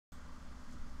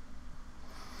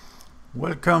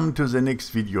Welcome to the next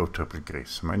video of Triple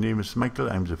Grace. My name is Michael.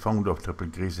 I'm the founder of Triple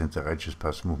Grace and the Righteous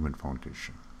Path Movement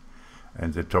Foundation.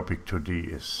 And the topic today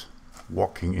is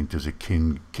walking into the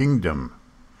kingdom.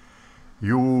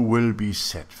 You will be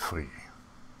set free.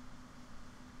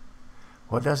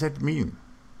 What does it mean,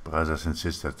 brothers and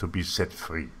sisters, to be set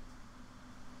free?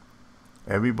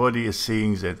 Everybody is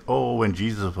saying that, oh, when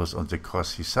Jesus was on the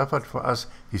cross, he suffered for us,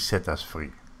 he set us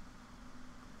free.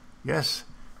 Yes,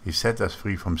 he set us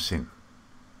free from sin.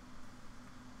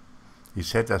 He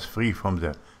set us free from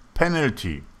the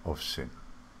penalty of sin.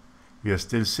 We are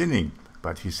still sinning,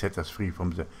 but he set us free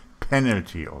from the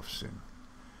penalty of sin.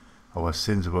 Our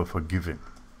sins were forgiven.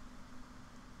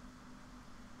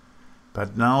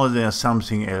 But now there's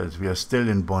something else. We are still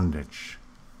in bondage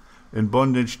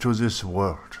to this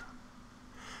world,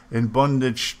 in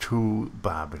bondage to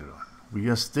Babylon. We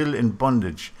are still in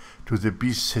bondage to the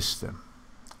beast system.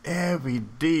 Every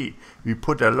day we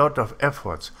put a lot of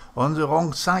efforts on the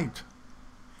wrong side.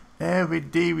 Every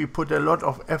day we put a lot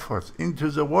of efforts into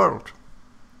the world,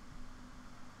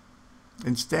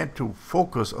 instead to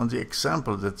focus on the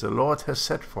example that the Lord has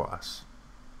set for us.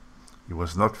 He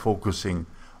was not focusing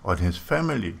on his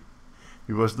family.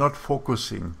 He was not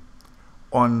focusing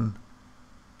on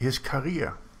his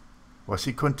career. Was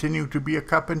he continuing to be a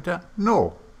carpenter?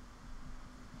 No.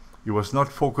 He was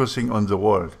not focusing on the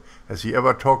world. Has he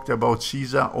ever talked about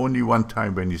Caesar? Only one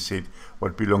time, when he said,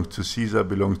 what belongs to Caesar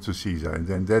belongs to Caesar, and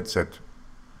then that's it.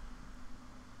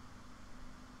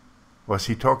 Was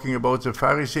he talking about the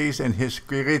Pharisees and his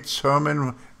great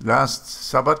sermon last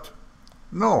Sabbath?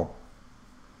 No.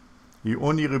 He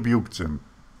only rebuked them.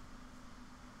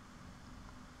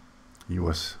 He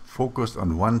was focused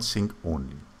on one thing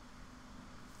only,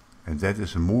 and that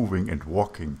is moving and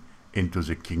walking into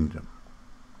the kingdom.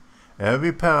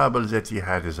 Every parable that he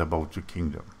had is about the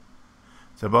kingdom.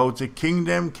 It's about the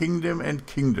kingdom, and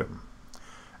kingdom.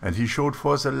 And he showed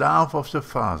forth the love of the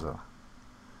Father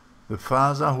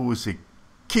who is the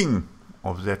king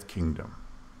of that kingdom.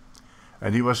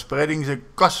 And he was spreading the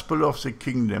gospel of the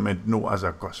kingdom and no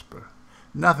other gospel.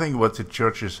 Nothing what the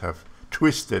churches have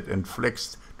twisted and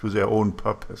flexed to their own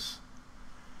purpose.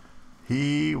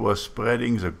 He was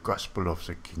spreading the gospel of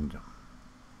the kingdom.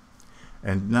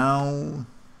 And now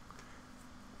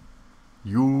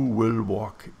you will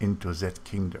walk into that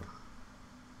kingdom.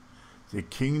 The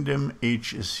kingdom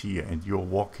age is here, and you're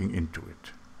walking into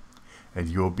it. And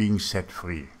you're being set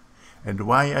free. And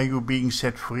why are you being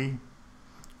set free?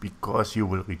 Because you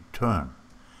will return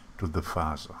to the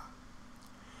Father.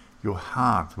 Your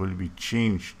heart will be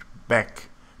changed back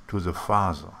to the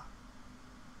Father.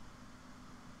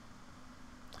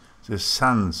 The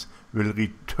sons will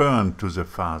return to the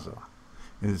Father,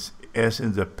 as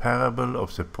in the parable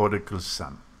of the prodigal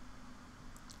son.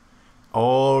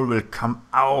 All will come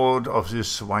out of these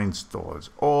swine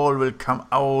stalls. All will come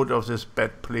out of these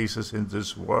bad places in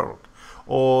this world.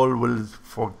 All will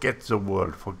forget the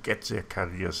world, forget their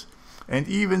careers, and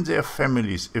even their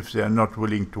families if they are not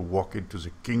willing to walk into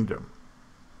the kingdom.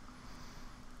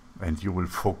 And you will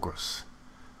focus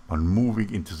on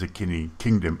moving into the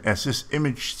kingdom, as this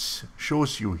image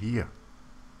shows you here.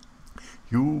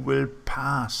 You will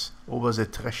pass over the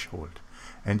threshold,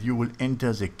 and you will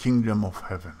enter the kingdom of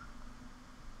heaven.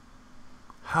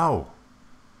 How?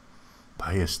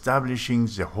 By establishing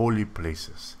the holy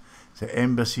places, the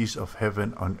embassies of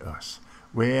heaven on earth,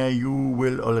 where you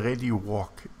will already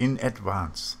walk in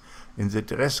advance, in the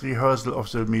dress rehearsal of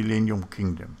the millennium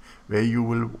kingdom, where you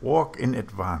will walk in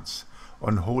advance,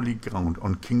 on holy ground,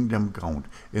 on kingdom ground,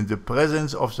 in the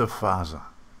presence of the Father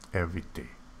every day.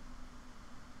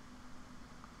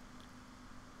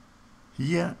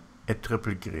 Here at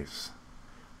Triple Grace,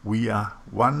 we are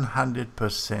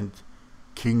 100%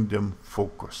 kingdom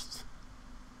focused.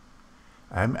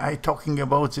 Am I talking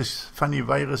about this funny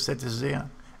virus that is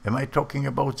there? Am I talking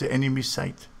about the enemy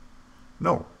side?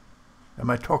 No. Am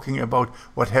I talking about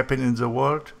what happened in the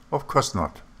world? Of course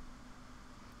not.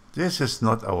 This is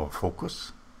not our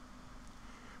focus.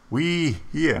 We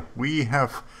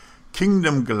have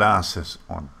kingdom glasses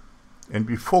on, and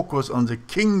we focus on the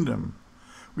kingdom.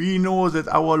 We know that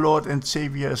our Lord and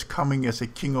Savior is coming as a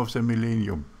king of the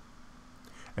millennium.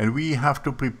 And we have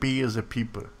to prepare the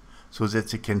people so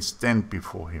that they can stand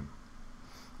before him,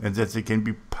 and that they can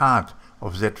be part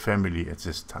of that family at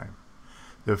this time.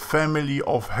 The family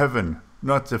of heaven,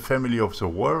 not the family of the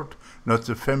world, not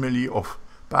the family of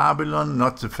Babylon,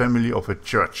 not the family of a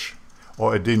church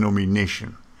or a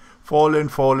denomination. Fallen,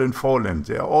 fallen, fallen.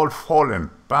 They are all fallen.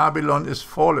 Babylon is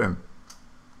fallen.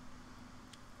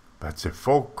 But the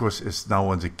focus is now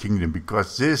on the kingdom,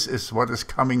 because this is what is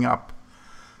coming up.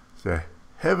 The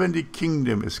Heavenly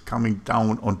kingdom is coming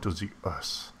down onto the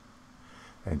earth.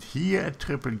 And here at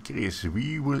Triple Grace,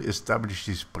 we will establish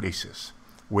these places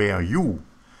where you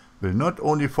will not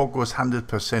only focus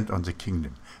 100% on the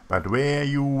kingdom, but where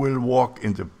you will walk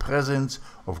in the presence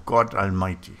of God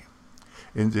Almighty,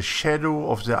 in the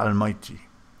shadow of the Almighty.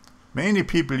 Many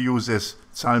people use this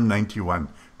Psalm 91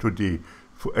 today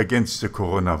against the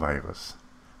coronavirus.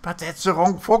 But that's the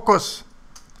wrong focus.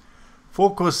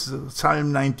 Focus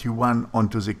Psalm 91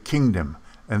 onto the kingdom,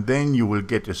 and then you will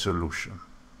get a solution.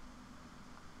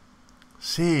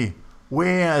 See,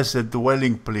 where is the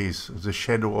dwelling place, the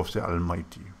shadow of the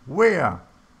Almighty? Where?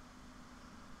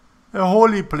 A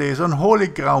holy place, on holy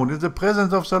ground, in the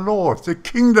presence of the Lord, the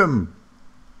kingdom.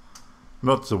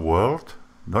 Not the world,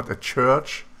 not a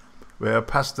church, where a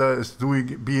pastor is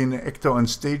being an actor on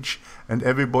stage and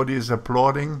everybody is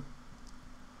applauding.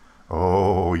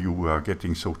 Oh, you are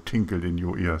getting so tinkled in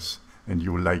your ears, and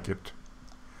you like it.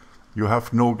 You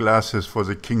have no glasses for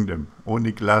the kingdom,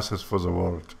 only glasses for the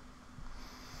world.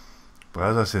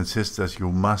 Brothers and sisters, you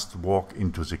must walk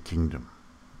into the kingdom.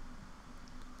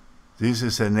 This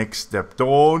is the next step.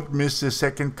 Don't miss the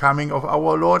second coming of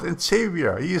our Lord and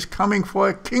Savior. He is coming for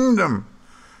a kingdom.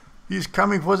 He is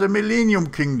coming for the millennium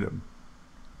kingdom.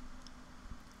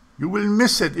 You will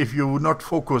miss it if you will not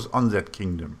focus on that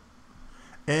kingdom.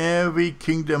 Every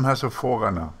kingdom has a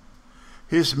forerunner.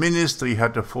 His ministry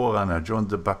had a forerunner, John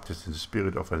the Baptist, in the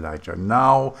spirit of Elijah.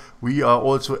 Now we are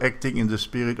also acting in the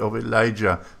spirit of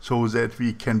Elijah so that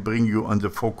we can bring you on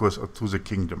the focus to the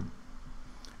kingdom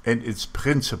and its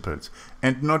principles,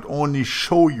 and not only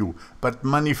show you, but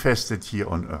manifest it here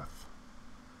on earth.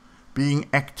 Being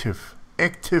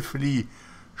actively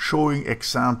showing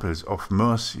examples of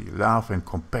mercy, love, and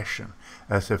compassion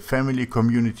as a family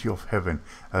community of heaven,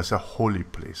 as a holy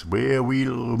place, where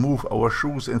we'll remove our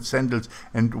shoes and sandals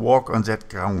and walk on that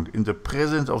ground in the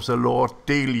presence of the Lord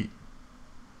daily,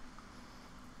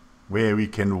 where we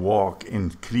can walk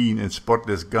in clean and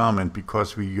spotless garment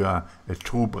because we are a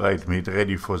true bride made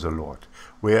ready for the Lord,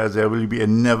 where there will be a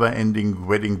never-ending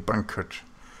wedding banquet,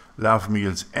 love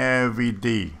meals every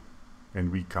day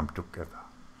when we come together.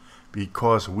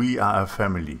 Because we are a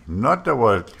family, not a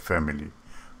worldly family.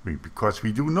 Because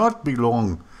we do not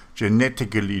belong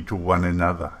genetically to one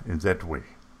another in that way.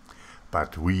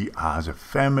 But we are the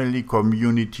family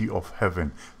community of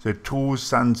heaven, the true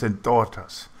sons and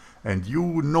daughters. And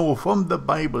you know from the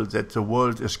Bible that the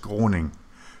world is groaning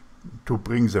to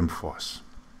bring them forth.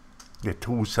 The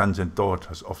true sons and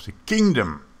daughters of the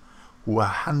kingdom, who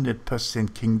are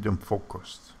 100% kingdom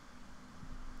focused,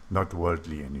 not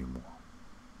worldly anymore.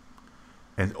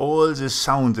 And all the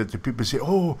sound that the people say,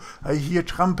 oh, I hear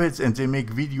trumpets, and they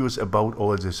make videos about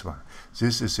all this one.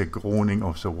 This is the groaning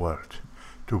of the world,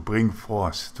 to bring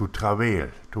forth, to travail,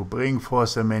 to bring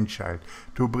forth the man-child,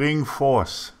 to bring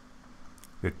forth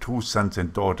the true sons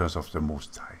and daughters of the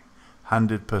Most High,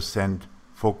 100%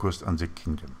 focused on the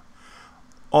kingdom.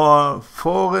 Or a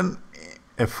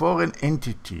foreign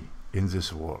entity in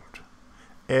this world.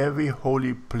 Every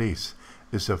holy place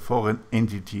is a foreign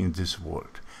entity in this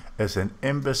world. As an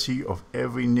embassy of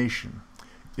every nation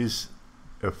is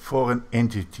a foreign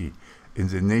entity in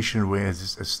the nation where it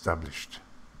is established.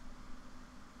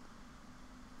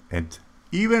 And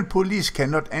even police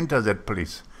cannot enter that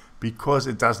place because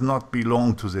it does not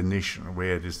belong to the nation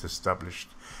where it is established.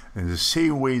 In the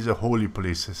same way, the holy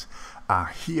places are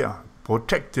here,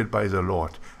 protected by the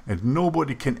Lord, and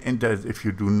nobody can enter it if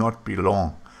you do not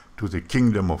belong to the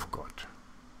kingdom of God.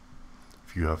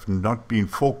 If you have not been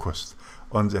focused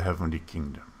on the heavenly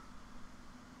kingdom.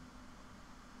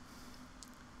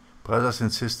 Brothers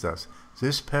and sisters,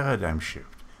 this paradigm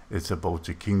shift is about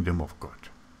the kingdom of God.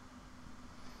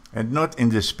 And not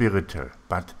in the spiritual,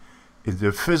 but in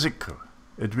the physical.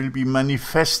 It will be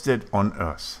manifested on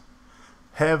earth.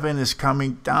 Heaven is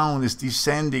coming down, is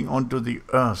descending onto the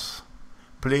earth.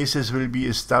 Places will be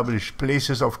established,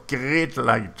 places of great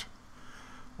light,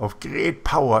 of great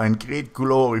power and great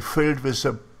glory, filled with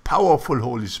the powerful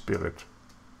Holy Spirit.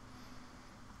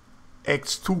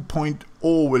 Acts 2.0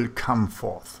 will come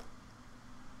forth.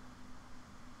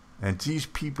 And these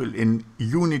people in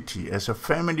unity as a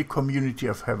family community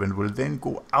of heaven will then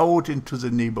go out into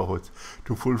the neighborhood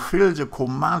to fulfill the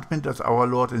commandment of our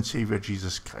Lord and Savior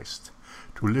Jesus Christ,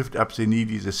 to lift up the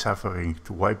needy, the suffering,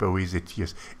 to wipe away the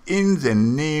tears, in the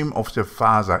name of the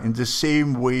Father, in the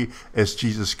same way as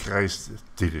Jesus Christ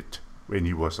did it when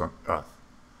he was on earth.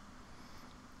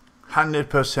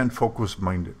 100%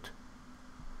 focus-minded.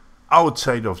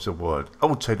 Outside of the world,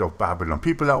 outside of Babylon.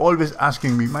 People are always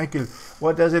asking me, Michael,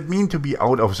 what does it mean to be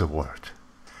out of the world?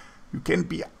 You can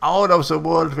be out of the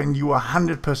world when you are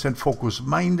 100%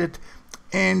 focus-minded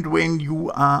And when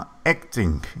you are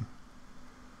acting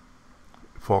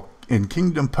in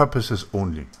kingdom purposes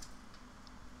only,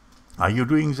 are you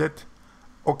doing that?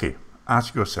 Okay,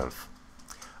 ask yourself.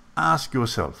 Ask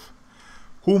yourself,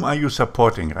 whom are you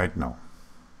supporting right now?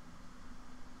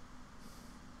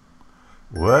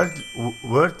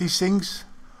 Worldly things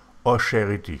or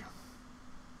charity?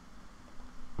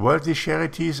 Worldly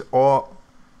charities or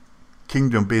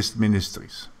kingdom-based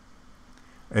ministries?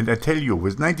 And I tell you,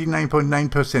 with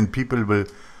 99.9% people will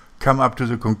come up to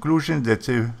the conclusion that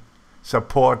they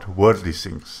support worldly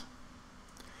things.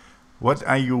 Where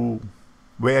are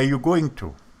you going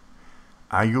to?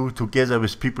 Are you together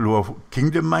with people who are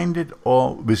kingdom-minded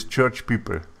or with church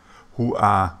people who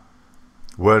are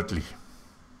worldly?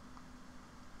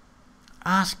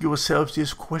 Ask yourself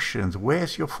these questions. Where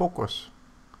is your focus?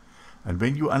 And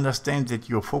when you understand that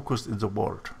you're focused in the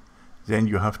world, then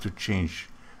you have to change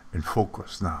and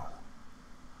focus now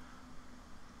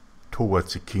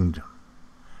towards the kingdom,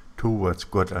 towards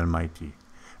God Almighty.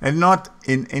 And not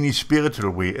in any spiritual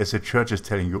way, as the church is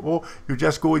telling you, oh, you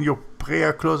just go in your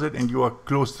prayer closet and you are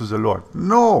close to the Lord.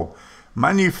 No,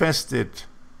 manifest it.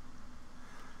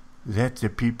 Let the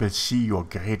people see your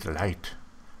great light.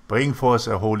 Bring forth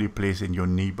a holy place in your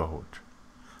neighborhood.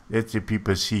 Let the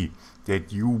people see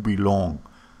that you belong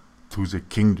to the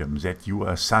kingdom, that you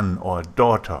are a son or a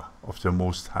daughter of the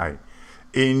Most High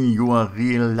in your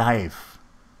real life.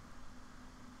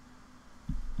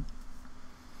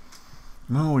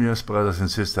 No, yes, brothers and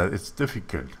sisters, it's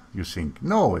difficult, you think.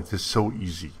 No, it is so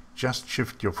easy. Just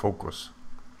shift your focus.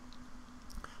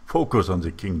 Focus on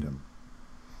the kingdom.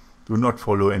 Do not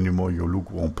follow anymore your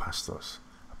lukewarm pastors,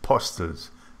 apostles,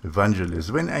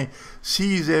 evangelists. When I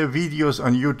see their videos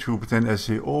on YouTube, then I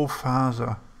say, oh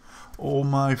Father, oh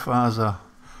my Father,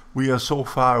 we are so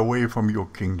far away from your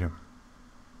kingdom.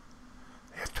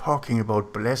 They're talking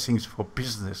about blessings for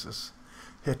businesses.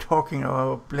 They're talking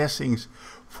about blessings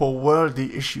for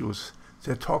worldly issues.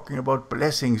 They're talking about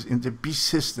blessings in the beast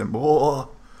system. Oh,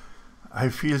 I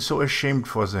feel so ashamed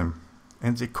for them.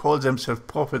 And they call themselves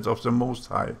prophets of the Most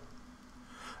High.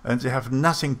 And they have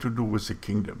nothing to do with the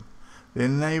kingdom. They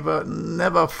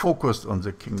never focused on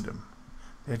the kingdom.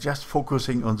 They're just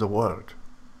focusing on the world.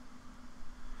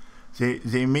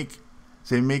 They make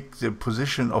the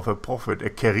position of a prophet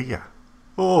a career.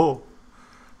 Oh,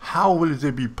 how will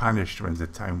they be punished when the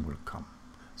time will come?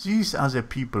 These are the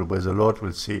people where the Lord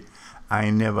will say, I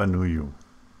never knew you.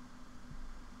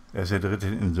 As it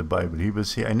written in the Bible, he will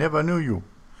say, I never knew you.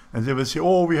 And they will say,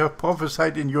 oh, we have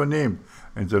prophesied in your name.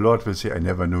 And the Lord will say, I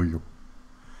never knew you.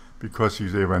 Because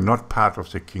they were not part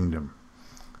of the kingdom.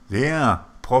 Their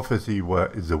prophecy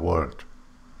is the world.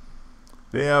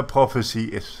 Their prophecy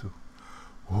is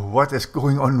what is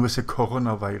going on with the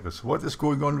coronavirus, what is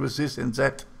going on with this and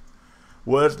that.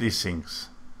 Worldly things.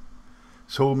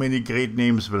 So many great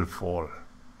names will fall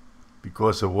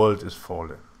because the world is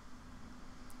fallen.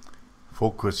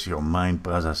 Focus your mind,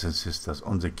 brothers and sisters,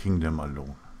 on the kingdom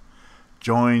alone.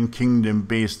 Join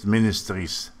kingdom-based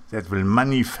ministries that will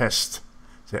manifest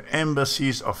the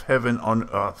embassies of heaven on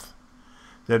earth,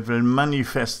 that will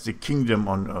manifest the kingdom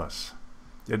on earth,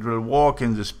 that will walk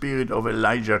in the spirit of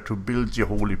Elijah to build the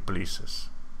holy places,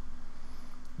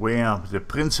 where the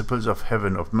principles of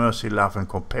heaven, of mercy, love, and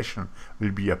compassion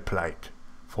will be applied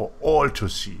for all to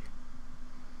see.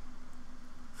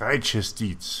 Righteous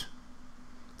deeds,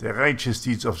 the righteous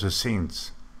deeds of the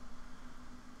saints,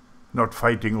 not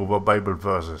fighting over Bible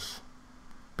verses,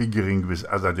 bickering with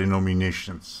other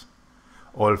denominations,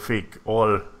 all fake,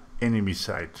 all enemy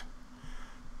side.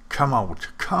 Come out,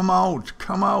 come out,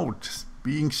 come out,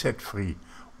 being set free.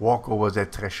 Walk over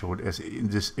that threshold as in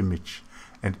this image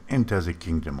and enter the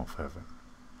kingdom of heaven.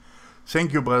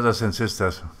 Thank you, brothers and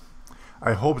sisters.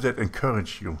 I hope that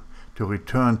encouraged you to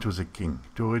return to the King,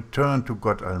 to return to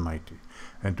God Almighty,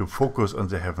 and to focus on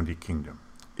the heavenly kingdom.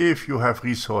 If you have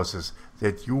resources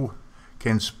that you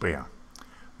can spare,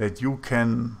 that you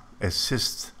can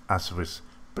assist us with,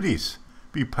 please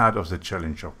be part of the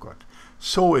challenge of God.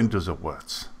 Sow into the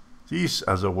words. These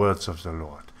are the words of the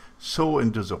Lord. Sow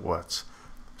into the words.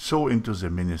 Sow into the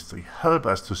ministry. Help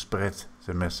us to spread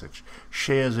the message.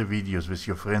 Share the videos with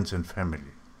your friends and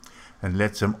family. And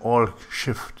let them all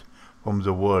shift from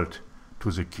the world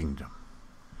to the kingdom.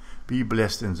 Be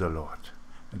blessed in the Lord.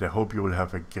 And I hope you will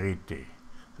have a great day.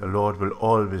 The Lord will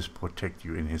always protect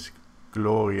you in His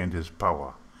glory and His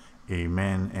power.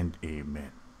 Amen and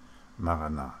amen.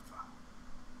 Maranatha.